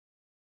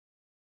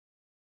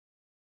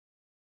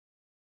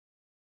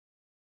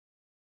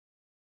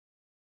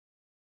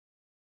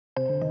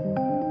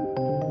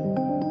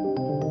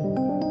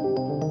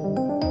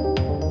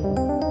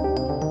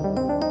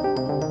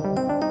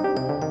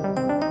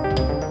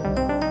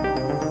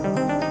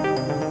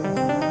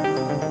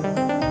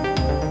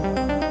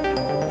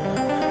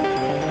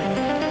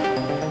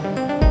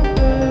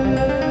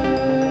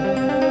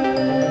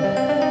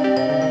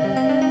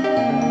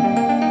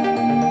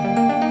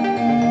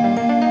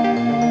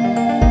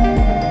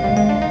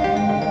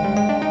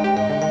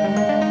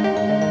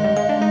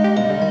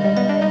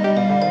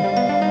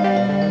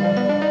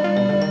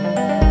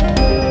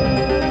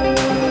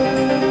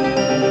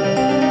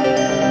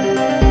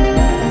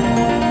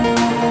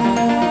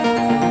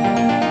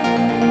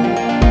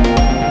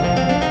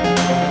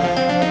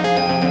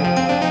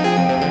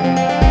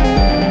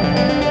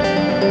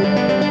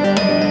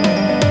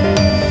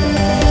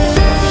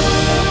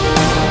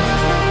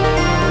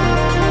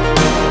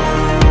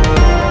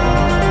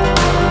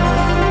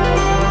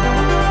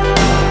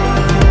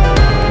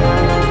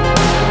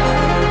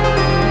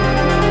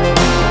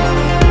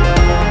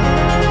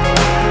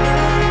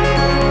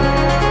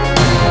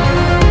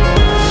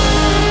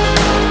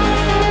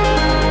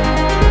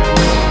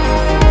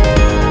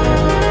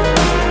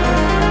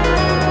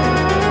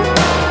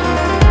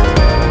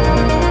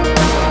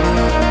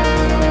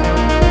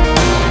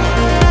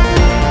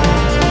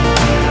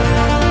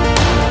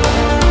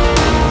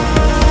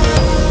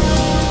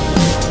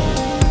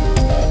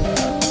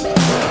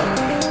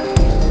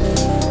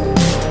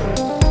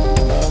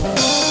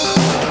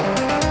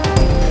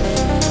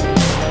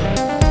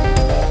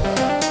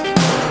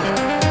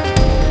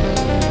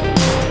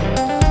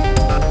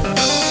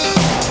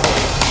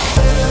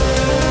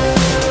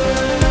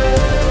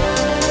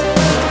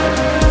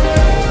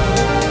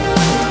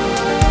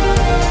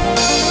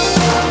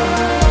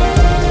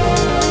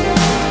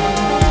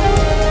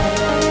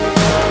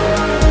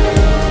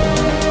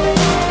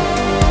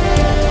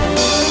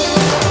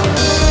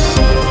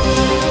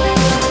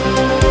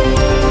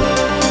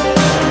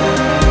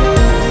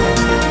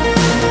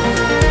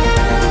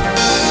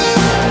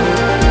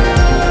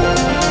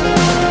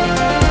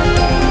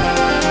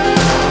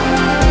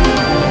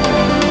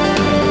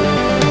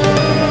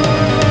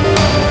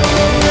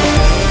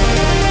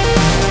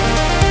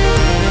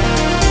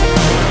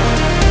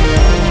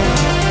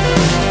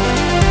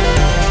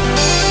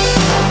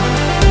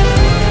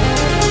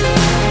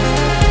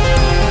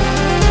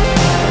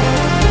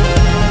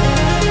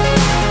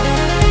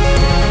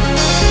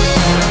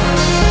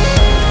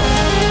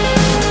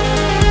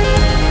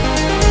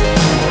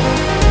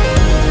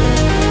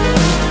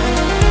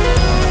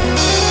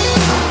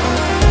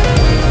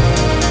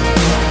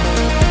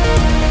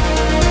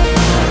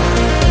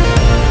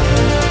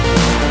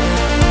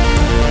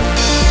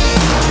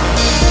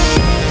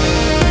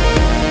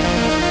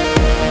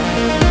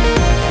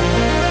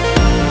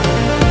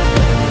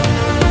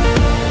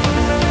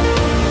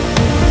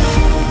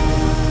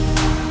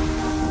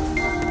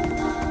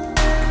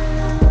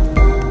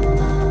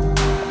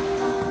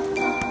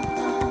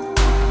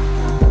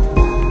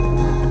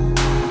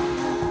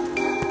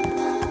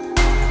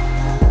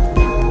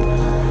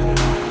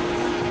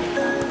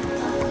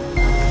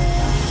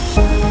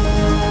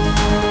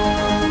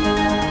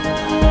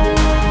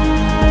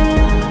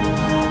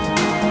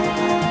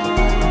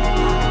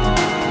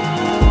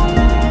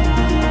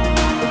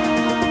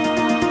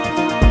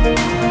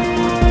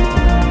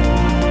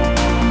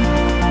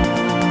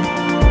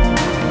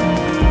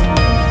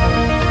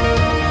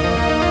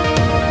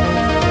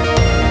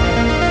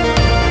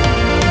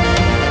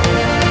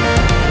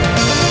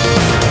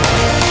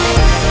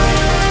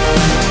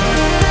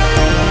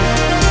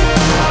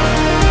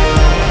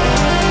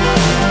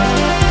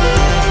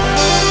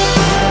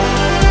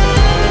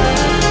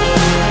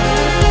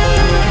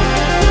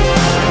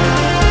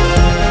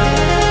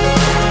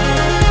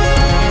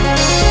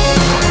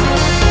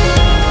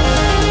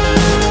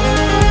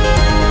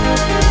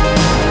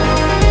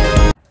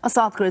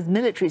South Korea's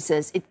military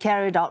says it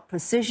carried out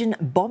precision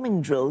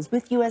bombing drills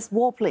with U.S.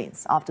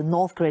 warplanes after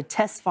North Korea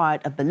test-fired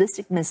a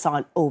ballistic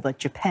missile over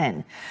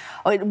Japan.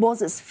 It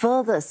was its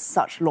furthest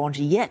such launch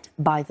yet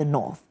by the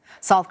North.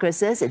 South Korea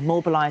says it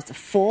mobilized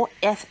 4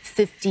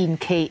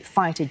 F-15K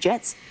fighter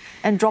jets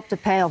and dropped a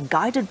pair of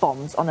guided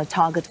bombs on a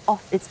target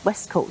off its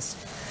west coast.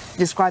 It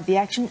described the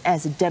action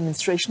as a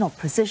demonstration of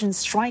precision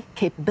strike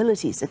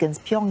capabilities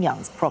against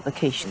Pyongyang's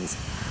provocations.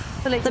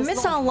 The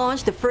missile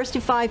launched the first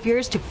in 5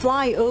 years to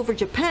fly over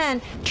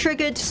Japan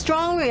triggered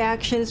strong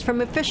reactions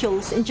from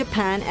officials in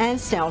Japan and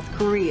South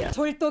Korea.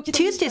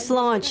 Tuesday's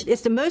launch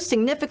is the most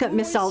significant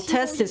missile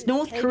test since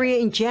North Korea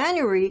in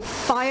January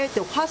fired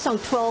the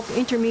Hwasong-12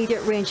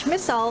 intermediate-range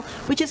missile,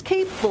 which is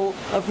capable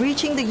of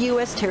reaching the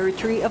U.S.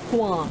 territory of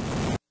Guam.